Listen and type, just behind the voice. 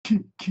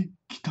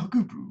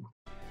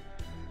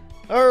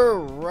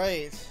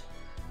Alright.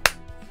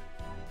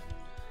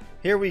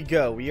 Here we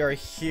go. We are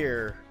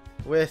here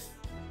with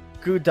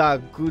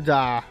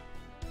KitaSean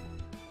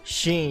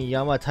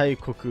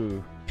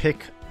Yamataikoku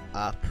pick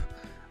up.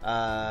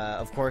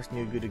 Of course,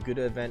 new Guda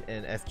event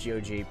in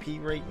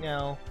fgojp right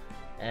now.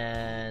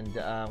 And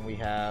we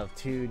have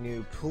two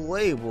new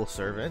playable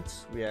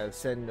servants. We have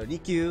Sen no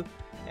Rikyu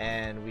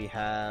and we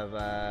have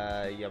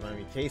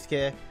Yamanami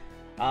Keisuke.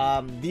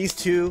 These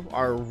two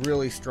are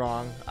really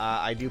strong.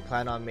 I do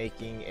plan on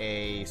making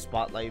a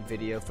spotlight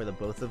video for the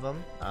both of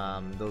them.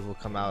 Those will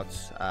come out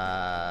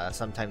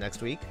sometime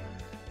next week.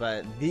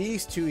 But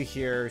these two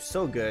here are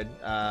so good.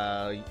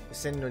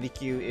 Sen no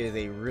Rikyu is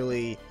a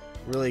really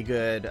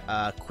good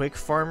quick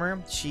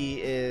farmer.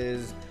 She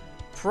is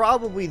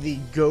probably the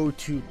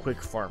go-to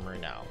quick farmer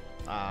now.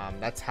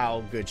 That's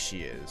how good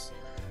she is.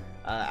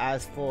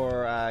 As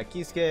for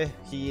Keisuke,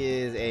 he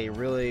is a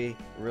really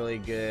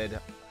good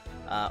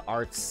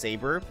art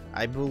saber.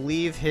 I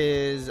believe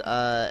his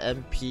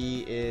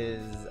MP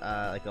is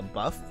like a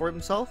buff for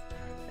himself,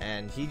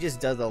 and he just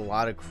does a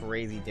lot of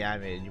crazy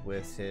damage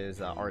with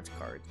his arts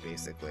cards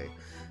basically.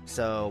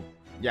 So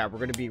yeah, we're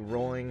gonna be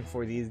rolling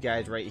for these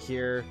guys right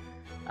here.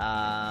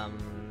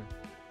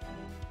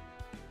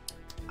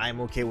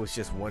 I'm okay with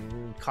just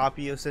one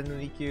copy of Sen no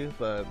Rikyu,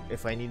 but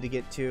if I need to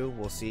get two,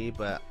 we'll see.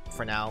 But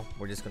for now,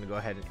 we're just going to go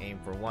ahead and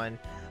aim for one.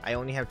 I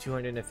only have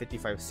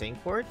 255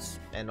 Saint Quartz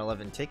and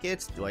 11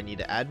 tickets. Do I need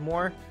to add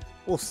more?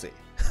 We'll see.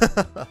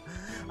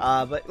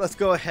 But let's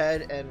go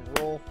ahead and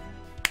roll.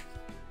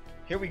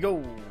 Here we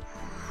go.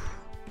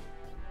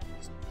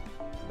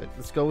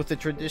 Let's go with the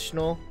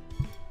traditional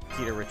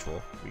Kita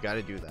ritual. We got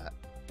to do that.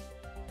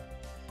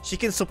 She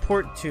can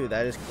support too.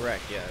 That is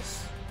correct.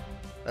 Yes.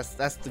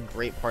 That's the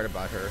great part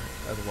about her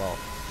as well.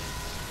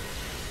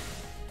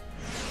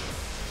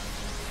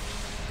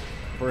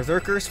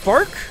 Berserker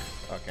Spark?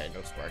 Okay,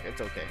 no spark.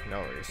 It's okay. No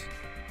worries.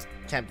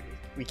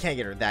 We can't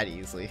get her that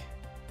easily.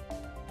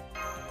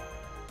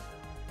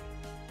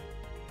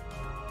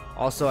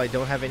 Also, I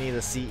don't have any of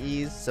the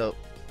CEs, so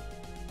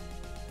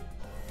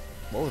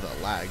what was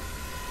that lag?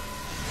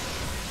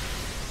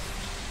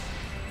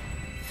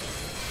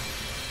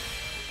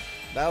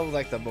 That was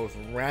like the most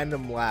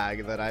random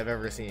lag that I've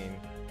ever seen.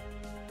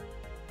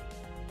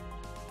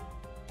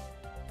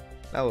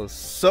 That was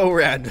so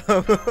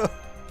random.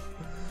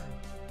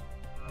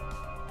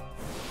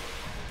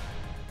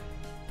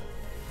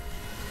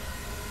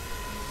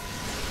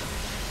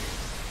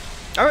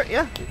 Alright,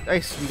 yeah.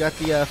 Nice. We got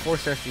the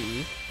 4-star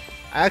CE.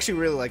 I actually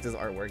really like this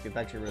artwork. It's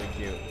actually really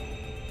cute.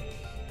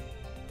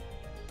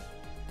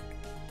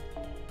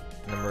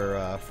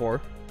 Number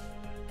 4.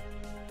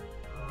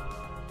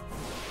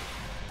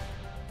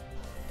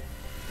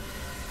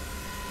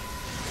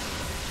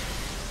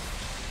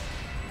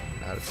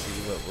 To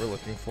see what we're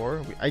looking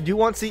for. I do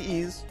want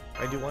CEs.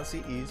 I do want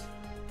CEs.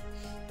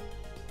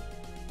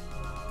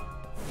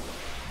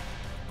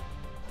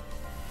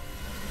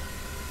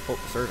 Oh,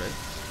 servant.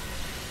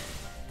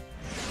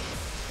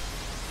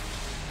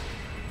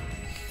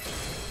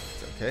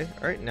 Okay.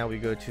 All right. Now we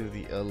go to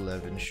the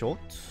 11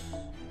 short.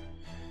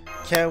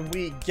 Can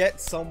we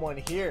get someone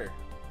here?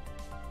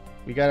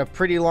 We got a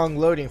pretty long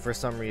loading for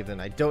some reason.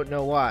 I don't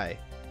know why.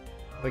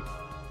 But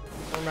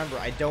remember,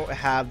 I don't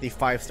have the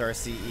 5-star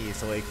CE,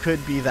 so it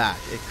could be that.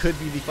 It could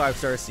be the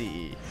 5-star CE.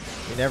 You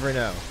never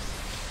know.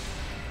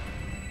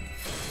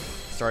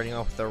 Starting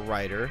off with the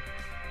Rider.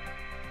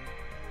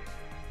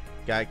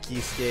 Got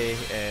Keisuke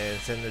and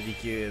Sen no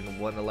Rikyu in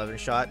 111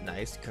 shot.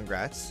 Nice,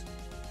 congrats.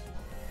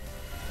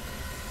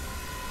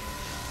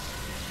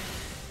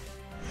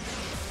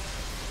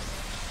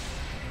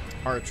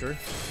 Archer.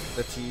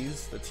 The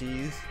tease.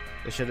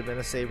 It should have been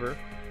a saber.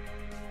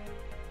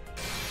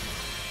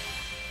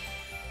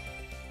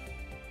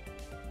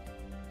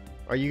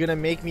 Are you gonna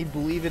make me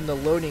believe in the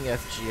loading,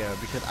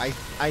 FGO? Because I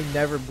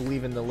never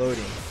believe in the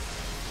loading.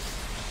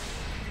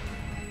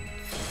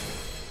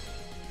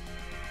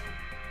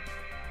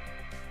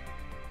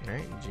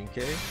 Alright,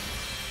 Jinkei.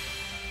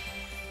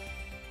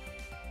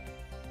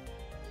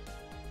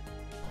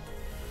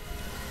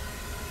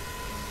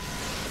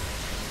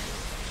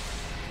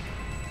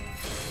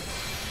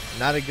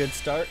 Not a good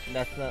start.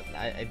 That's not.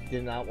 I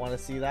did not want to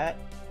see that.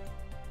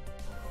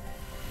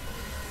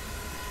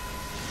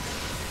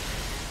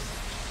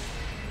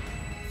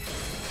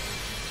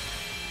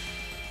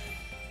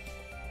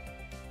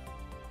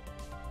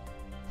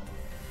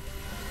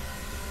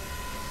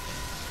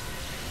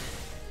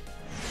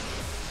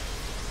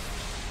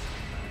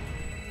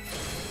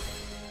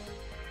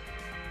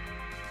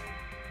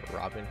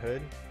 Robin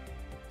Hood.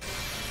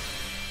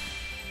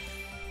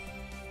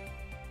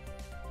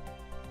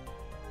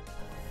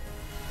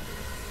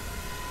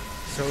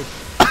 So,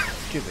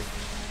 excuse me.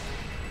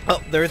 Oh,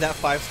 there's that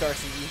 5-star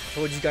CE.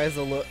 Told you guys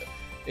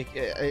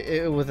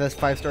it was this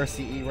 5-star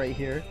CE right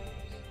here.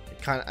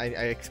 I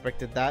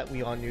expected that.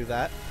 We all knew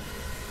that.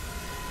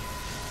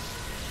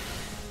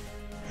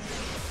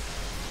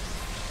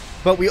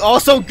 But we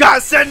also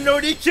got Sen no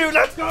Rikyu.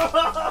 Let's go!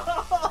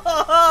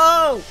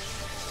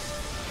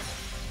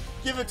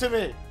 Give it to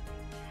me!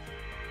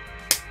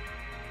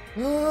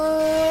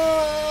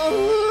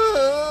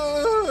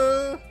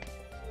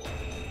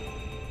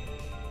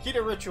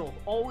 Kita Ritual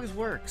always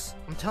works.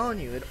 I'm telling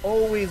you, it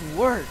always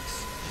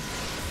works.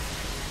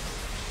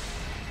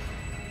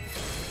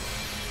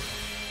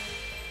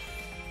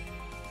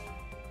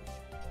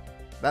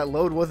 That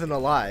load wasn't a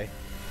lie.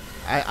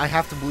 I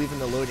have to believe in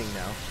the loading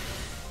now.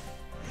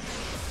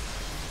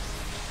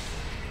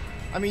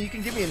 I mean, you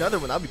can give me another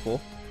one, that'd be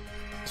cool.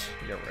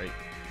 Yeah, right.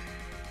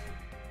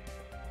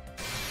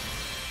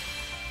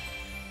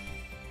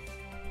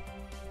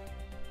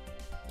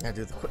 Yeah,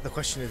 dude, the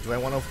question is, do I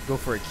want to go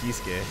for a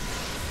Kisuke?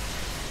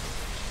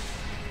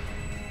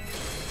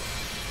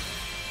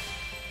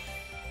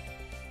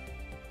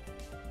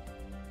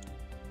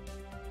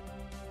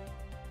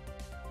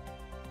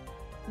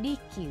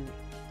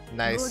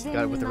 Nice,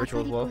 got it with the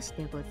ritual as well.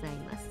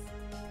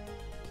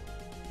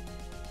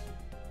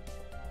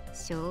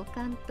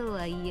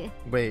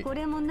 Wait.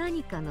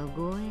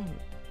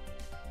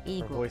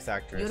 For voice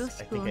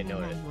actress, I think I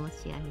know it.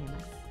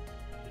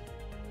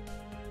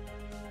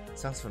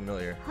 Sounds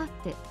familiar.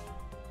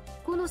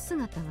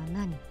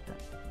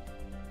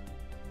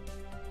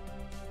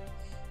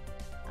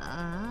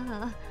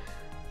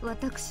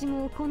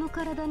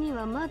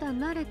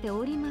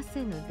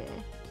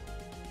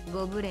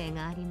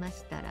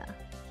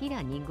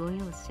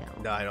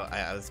 No,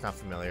 it's not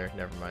familiar.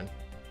 Never mind.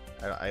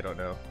 I don't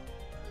know.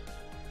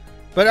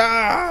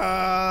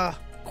 But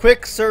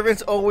quick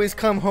servants always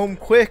come home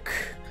quick.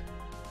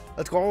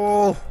 Let's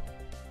go.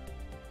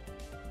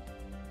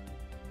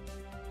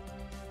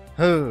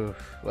 Oh,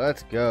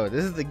 let's go.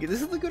 This is the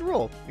good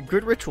roll. A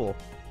good ritual.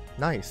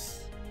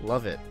 Nice.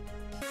 Love it.